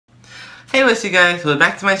Hey, what's you guys? Welcome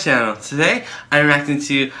back to my channel. Today, I'm reacting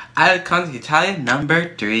to Hentalia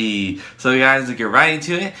number 3. So guys, let's get right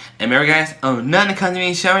into it. And remember guys, none of the content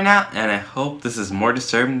being shown now, and I hope this is more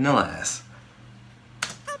disturbing than the last.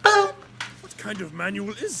 Boom! What kind of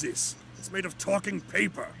manual is this? It's made of talking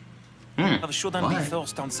paper. I shouldn't be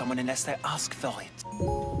forced on someone unless they ask for it.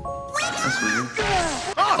 That's weird.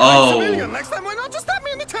 Oh! Next time, why not just stab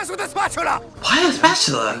me in the chest with a spatula? Why a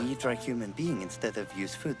spatula? I eat like a human being instead of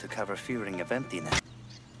use food to cover feeling of emptiness.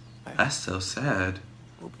 That's so sad.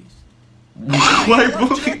 Boobies. Why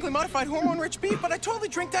boobies? Genetically modified hormone-rich beef, but I totally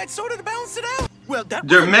drink diet soda to balance it out. Well, that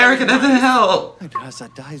Your America doesn't help. I'd rather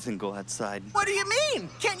die than go outside. What do you mean?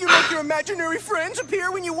 Can't you make your imaginary friends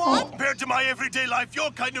appear when you want? Compared to my everyday life, your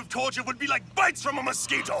kind of torture would be like bites from a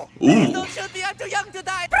mosquito. Ooh. Don't shoot me, I'm too young to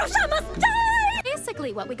die. Brusha must die!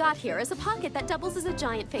 Basically, what we got here is a pocket that doubles as a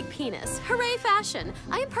giant fake penis. Hooray fashion!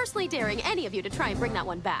 I am personally daring any of you to try and bring that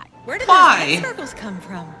one back. Where did Why? those circles come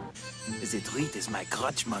from? Is it Reed is my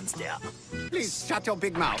crotch monster? Please shut your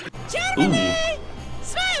big mouth. Jeremy!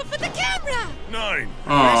 Smile for the camera! 9.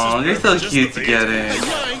 Aw, you're so cute together.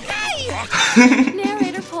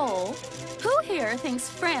 Narrator poll. Who here thinks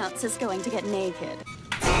France is going to get naked?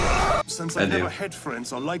 Since I I do. never had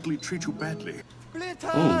friends, I'll likely treat you badly. Ooh,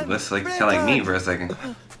 that's like kind of like me for a second.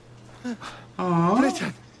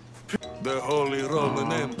 Aww. The Holy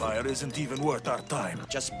Roman Empire isn't even worth our time.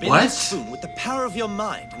 Just bend What? the spoon with the power of your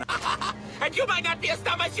mind. And you might not be as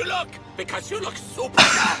dumb as you look, because you look super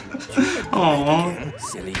dumb. Aww.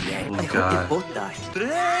 Silly yank. Oh god. Both die.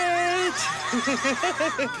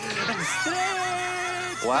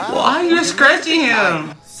 Wow. Why are you scratching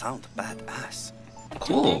him? Sound badass.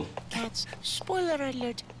 Cool. Cats. Spoiler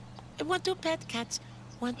alert. I want to pet cats.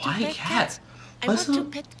 Want to Why pet cat? cats. I What's want to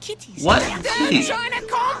the- pet kitties. What? Damn, China,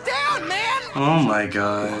 calm down, man! Oh my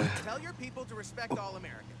god. Tell your people to respect all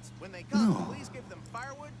Americans. When they come, No. please give them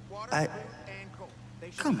firewood, water, I- and coal.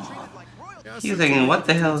 They should Come be treated on. like royalty. He's thinking, what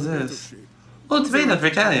the hell is this? Oh, tomato for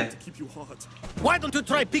Italian. Keep you hot. Why don't you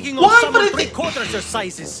try picking Why on would someone it be- 3/4 your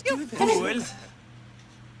sizes? You fool!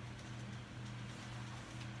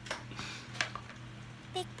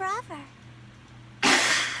 Big brother.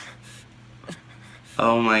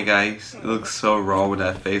 Oh my gosh, it looks so raw with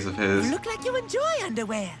that face of his. Look like you enjoy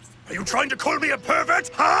underwear. Are you trying to call me a pervert,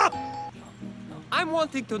 huh? I'm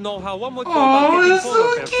wanting to know how one would go Oh, about getting it's polar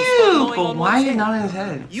so bears to stop cute. gnawing But on why one's is it head. not in his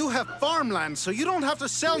head? You have farmland, so you don't have to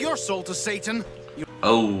sell your soul to Satan.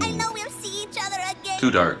 Oh, We'll see each other again.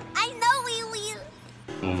 too dark. I know we will.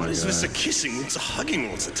 Oh my Is this a god. kissing? It's a hugging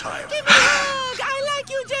all the time. I like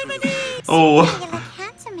you, Germany. Oh. You look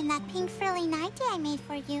handsome in that pink frilly nightie I made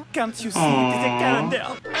for you. Can't you see it is a calendar?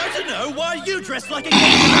 I don't know why you dress like a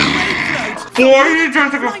rain float. Why are you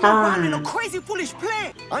dressed like a In a bird? crazy foolish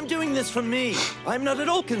play. I'm doing this for me. I'm not at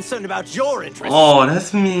all concerned about your interests. Oh,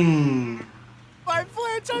 that's mean. My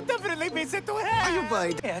flinch, I'll definitely be sent to hell. You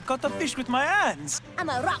bite. Hey, I caught a fish with my hands. I'm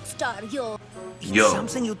a rock star, yo. It's Yo.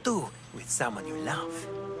 something you do with someone you love.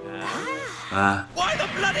 Why the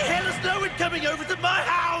bloody hell is no one coming over to my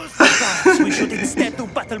house? Perhaps we should instead do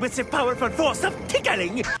battle with the powerful force of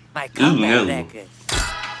tickling. My combat no. record.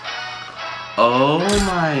 Oh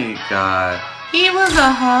my god. He was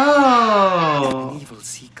a hoe. Evil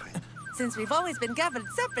secret. Since we've always been governed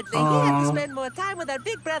separately, we have to spend more time with our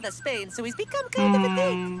big brother Spain, so he's become kind of a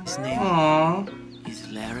thing. His name Aww. is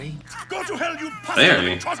Larry. Go to hell, you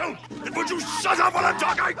Barely. pussy turtle! And would you shut up while I'm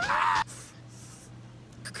talking?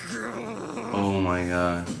 Oh my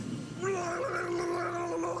god.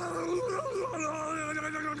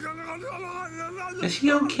 Is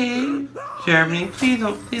he okay? Jeremy, please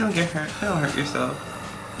don't get hurt. Don't hurt yourself.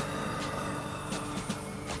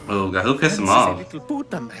 Oh god, who pissed him off? Little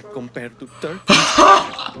Buddha-man compared to turkey.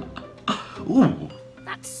 Ooh.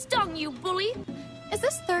 That stung you, bully. Is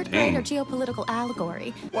this third grade or geopolitical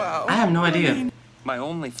allegory? I have no idea. My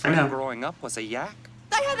only know. friend growing up was a yak.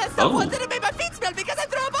 I had that Oh. once and it made my feet smell because I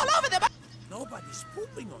threw up all over them. Nobody's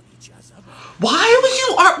pooping on each other. Why are you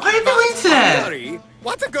into that? Sorry,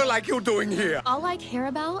 what's a girl like you doing here? All I care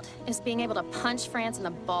about is being able to punch France in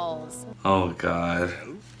the balls. Oh god.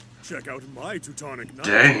 Check out my Teutonic knife.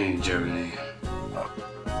 Dang, Germany.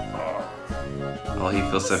 Oh, he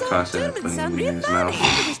feels self-conscious putting it in his mouth.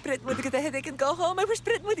 I wish Britain would get a headache and go home. I wish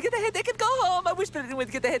Britain would get a headache and go home. I wish Britain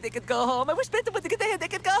would get a headache and go home. I wish Britain would get a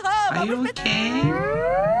headache and go home. Are you okay?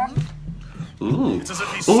 Ooh. It's as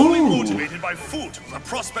if he's solely Ooh. motivated by food, the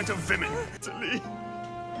prospect of women. Italy.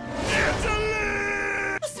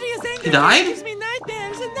 Italy! Austria's anger He died? gives me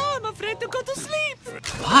nightmares, and now I'm afraid to go to sleep.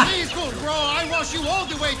 Why? Please, good bro, I wash you all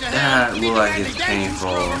the way to hell. That Give me look the like it's bandages,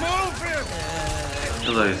 painful. throw 'em over. It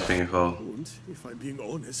looks painful. And if I'm being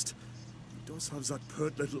honest, does have that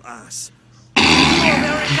pert little ass.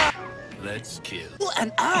 Let's kill.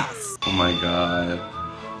 An ass! Oh my god.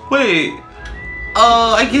 Wait.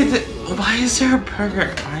 Oh, I get it. Why is there a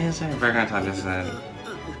burger? Why is there a burger on top of that?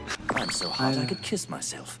 I'm so hot I could kiss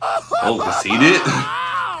myself. Oh, conceited?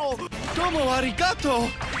 Domo arigato!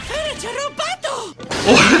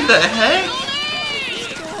 What the heck?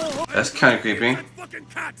 That's kind of creepy. Fucking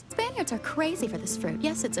cat! Spaniards are crazy for this fruit.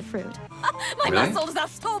 Yes, it's a fruit. My Really? muscles are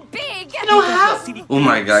so big! Oh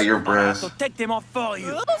my god, your breasts. So take them off for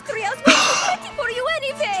you. Austria's way too pretty for you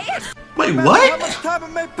anyway! Wait, How what? much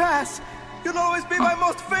time may pass? You'll always be my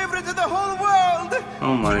most favorite in the whole world!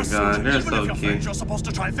 Oh my god, they're so cute. You're supposed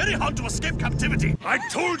to try very hard to escape captivity. I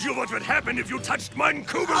told you what would happen if you touched mein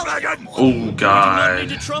Kugelwagen. Oh god.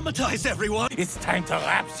 Traumatize everyone. It's time to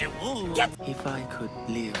wrap you. If I could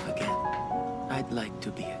live again, I'd like to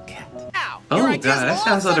be a cat. Oh god, that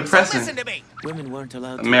sounds so depressing. Women weren't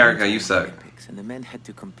allowed to America, enter you the suck. Olympics, and the men had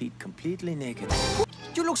to compete completely naked.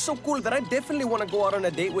 You look so cool that I definitely want to go out on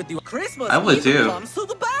a date with you. Christmas I would even too. comes to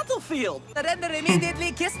the battlefield. Surrender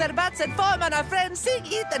immediately, kiss their butts, and form on our friends, sing,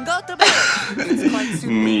 eat, and go to bed. It's quite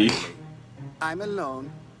simple. Me. I'm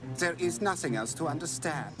alone. There is nothing else to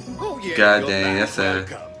understand. Oh yeah. God you're dang, back. that's a-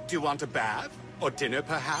 Welcome. Do you want a bath or dinner,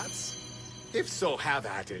 perhaps? If so, have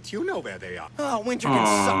at it. You know where they are. Oh, winter can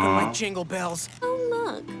suck on Aw. my jingle bells. Oh,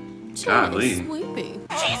 look. Golly. Jenny's sleepy.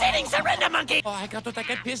 She's eating surrender monkey. Oh, I got to take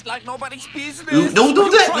a piss like nobody's business. Ooh, don't do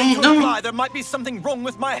that. No. There might be something wrong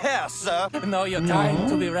with my hair, sir. No, you're dying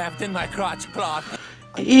to be wrapped in my crotch cloth.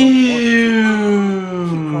 Ew.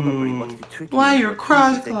 Why your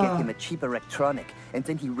cross They get him a cheap electronic, and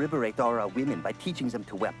then he liberate all our women by teaching them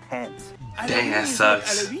to wear pants. Dang, that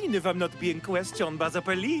sucks. Halloween if I'm not being questioned by the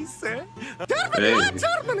police, eh? Hey. Germany!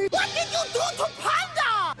 What did you do to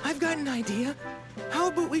Panda? I've got an idea. How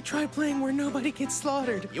about we try playing where nobody gets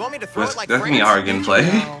slaughtered? You want me to throw That's gonna be hard gameplay.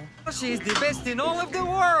 She's the best in all of the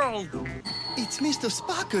world. It's Mr.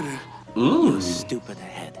 Spocker. Ooh. Stupid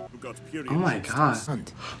ahead. Oh my god.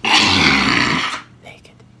 Hunt.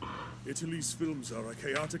 Naked. Italy's films are a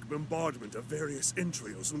chaotic bombardment of various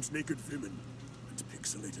entrails and naked women and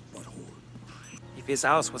pixelated butthole. If his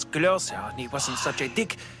house was closer and he wasn't such a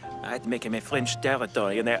dick, I'd make him a French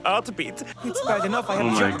territory in their heartbeat. It's bad enough I Oh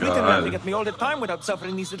have my Jack Witten God. laughing at me all the time without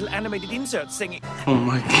suffering these little animated inserts singing. Oh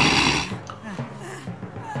my god.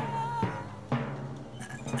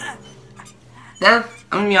 That's,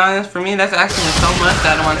 I'm gonna be honest, for me, that's actually so much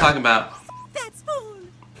that I don't want to talk about. That's full.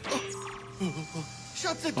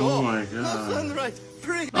 Shut the door. Oh my god. Sunrise.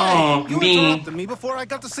 Pray. Oh, You me. interrupted me before I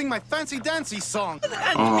got to sing my fancy dancy song.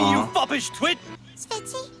 Aw. Foppish twit!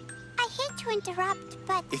 Svetsy, I hate to interrupt,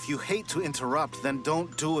 but If you hate to interrupt, then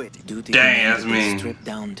don't do it. Duty Dang, that's demanded they mean. strip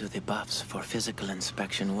down to the buffs for physical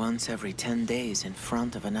inspection once every 10 days in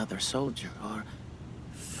front of another soldier or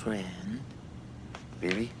friend.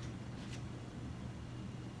 Really?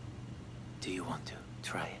 Do you want to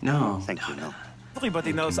try it? No. Thank you, no.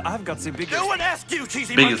 Everybody knows I've got the biggest... No one asked you,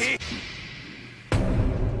 cheesy Biggest. monkey.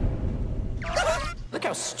 Look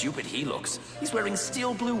how stupid he looks. He's wearing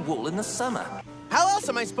steel blue wool in the summer. How else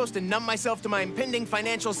am I supposed to numb myself to my impending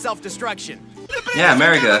financial self-destruction? Yeah,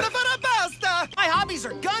 America. My hobbies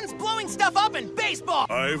are guns, blowing stuff up, and baseball.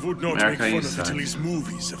 I would not America, make you fun of suck. Italy's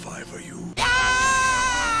movies if I were you.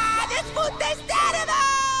 Ah, this food tastes terrible!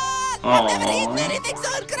 I've never eaten Aww. anything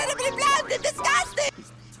so incredibly bland and disgusting!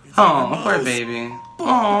 Oh, poor baby.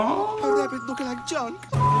 Aww. A rabbit looking like junk.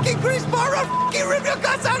 King Grease Barra, King rip your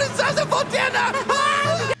guts out and serve them for dinner!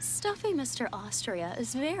 Stuffy Mr. Austria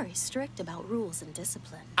is very strict about rules and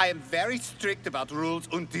discipline. I am very strict about rules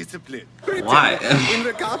and discipline. Why? In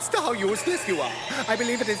regards to how useless you are, I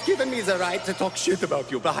believe it has given me the right to talk shit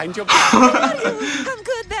about you behind your back. I'm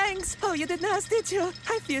good, thanks. Oh, you didn't ask, did you?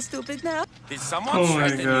 I feel stupid now. Did someone Oh my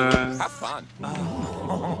threaten you? god. Have fun.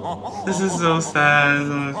 This is so sad.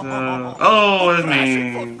 So sad. Oh, what a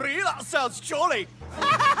mean. Free? That sounds jolly.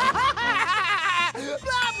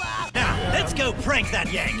 Now, let's go prank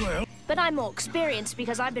that yank. but I'm more experienced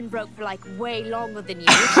because I've been broke for like way longer than you.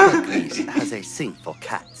 It has a thing for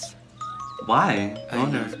cats. Why? I I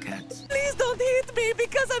wonder. love cats. Please don't hit me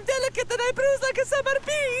because I'm delicate and I bruise like a summer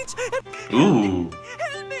peach. Ooh.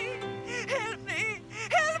 Help me! Help me!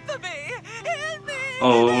 Help me! Help me!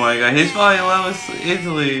 Oh my god, he's falling in love with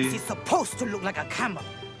Italy. He's supposed to look like a camel.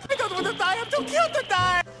 I don't want to die. I'm too cute to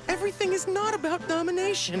die. Everything is not about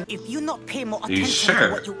domination. If you not pay more You attention sure?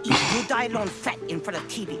 to what you eat, you die alone fat in front of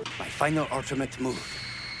TV. My final ultimate move.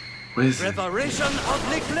 What is it? Reparation of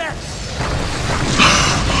neglect.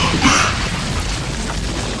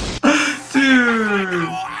 Dude.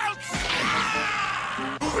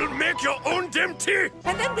 You will make make your own damn tea!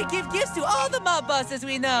 And then we give gifts to all the mob bosses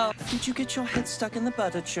we know. Did you get your head stuck in the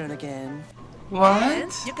butter churn again? What?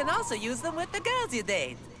 And you can also use them with the girls you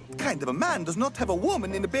date. Kind of a man does not have a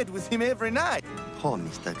woman in the bed with him every night. Poor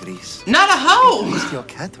Mr. Grease. Not a hoe! At least your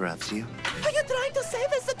cat loves you. Are you trying to say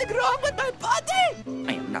there's something wrong with my body?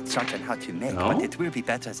 I am not certain how to make, No? but it will be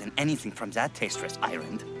better than anything from that tastress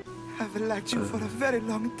island. I've liked you for a very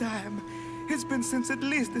long time. It's been since at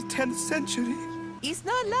least the 10th century. It's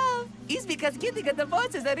not love. It's because getting a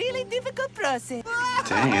divorce is a really difficult process.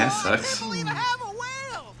 Dang, that sucks.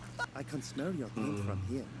 I can smell your paint from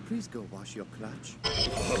here. Please go wash your clutch.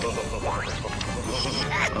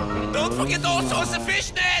 Don't forget all sorts of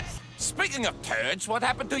fishnets! Speaking of turds, what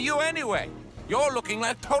happened to you anyway? You're looking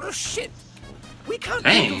like total shit. We can't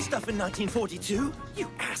Dang. handle stuff in 1942, you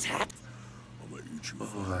asshat. Oh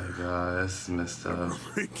my god, that's messed up.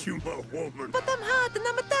 Make you my woman. But I'm hot and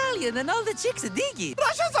I'm Italian and all the chicks are diggy.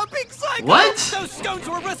 Russia's a big psycho! What? Those scones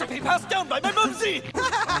were a recipe passed down by my mumsy!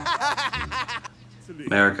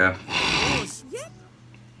 America.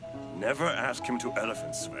 Never ask him to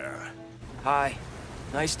elephant swear. Hi,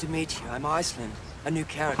 nice to meet you. I'm Iceland, a new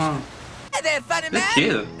character. Huh. Hey there, funny man. That's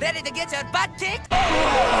cute. Ready to get your butt kicked?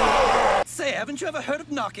 Say, haven't you ever heard of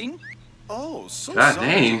knocking? Oh, so God sorry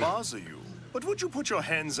dang. to bother you. But would you put your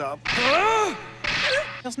hands up?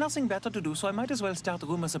 There's nothing better to do, so I might as well start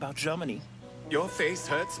rumors about Germany. Your face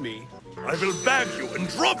hurts me. I will bag you and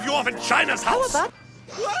drop you off in China's house. How about?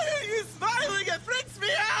 Why are you smiling? It freaks me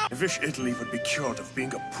out! I wish Italy would be cured of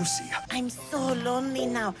being a pussy. I'm so lonely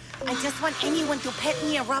now. I just want anyone to pet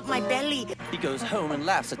me and rub my belly. He goes home and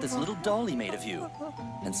laughs at this little doll he made of you.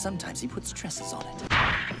 And sometimes he puts dresses on it.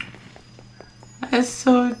 That's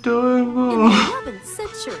so In adorable. the 11th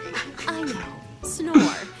century, I know,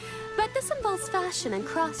 snore. But this involves fashion and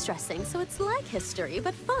cross-dressing, so it's like history,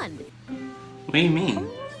 but fun. What do you mean?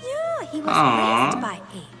 Yeah, he was Aww. raised by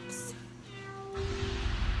apes.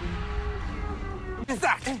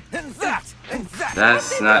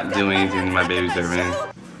 That's not doing anything to my baby's everything.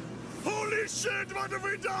 Holy shit, what have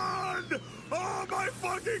we done? Oh my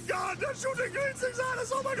fucking god, they're shooting green things at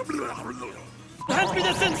us! Oh my god! Hand me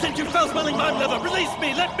this instant, you foul-smelling man liver! Release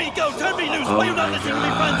me! Let me go! Turn me loose! Oh Why you not my listening to me,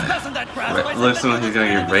 God. friends? Passing that grass! Looks like he's gonna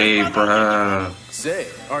get raped, bruh. Say,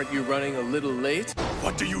 aren't you running a little late?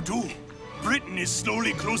 What do you do? Britain is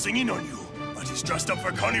slowly closing in on you, but he's dressed up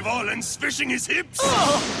for carnival and swishing his hips.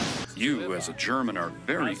 You, as a German, are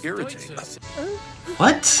very irritating.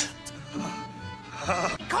 What?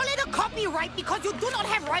 Call it a copyright because you do not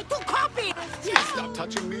have right to copy. Stop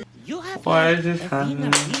touching me. You have Why is this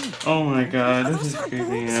happening? Oh my god, this is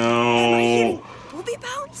creepy. No. booby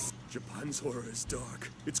bounce. Japan's horror is dark.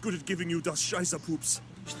 It's good at giving you das Scheiße poops.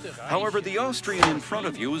 However, the Austrian in front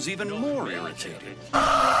of you is even more irritating.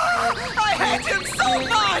 I hate him so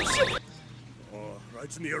much! Oh,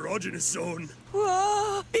 right in the erogenous zone.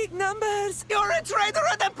 Whoa, big numbers! You're a traitor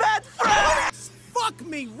and a bad friend! Fuck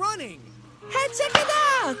me running! Hey, check it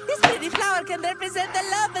out! This pretty flower can represent the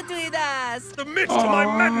love between us! The midst of my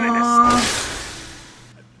madness!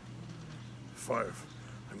 5.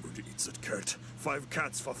 I'm going to eat that cat. 5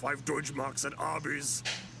 cats for 5 Deutschmarks at Arby's.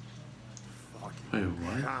 Wait,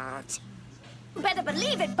 what? Cat. Better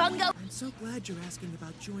believe it, Bungo. I'm so glad you're asking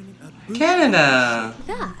about joining a Canada!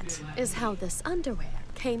 That is how this underwear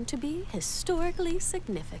came to be historically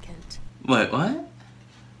significant. Wait, what?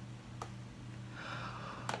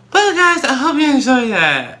 Well, guys, I hope you enjoyed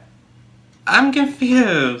that. I'm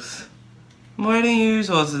confused. More than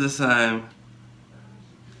usual this time.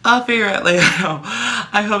 I'll figure it out later.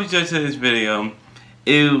 I hope you enjoyed today's video.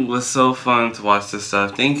 It was so fun to watch this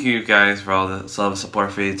stuff. Thank you guys for all the love and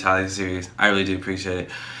support for the Hentalia series. I really do appreciate it.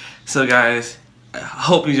 So guys, I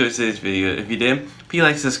hope you enjoyed today's video. If you did, please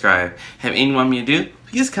like, subscribe. Have anything you want me to do,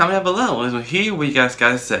 please comment down below. I want to hear what you guys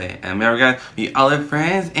got to say. And remember guys, we all are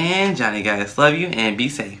friends and Johnny guys. Love you and be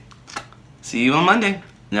safe. See you on Monday.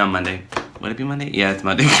 No, Monday. Would it be Monday? Yeah, it's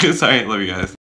Monday. Sorry, love you guys.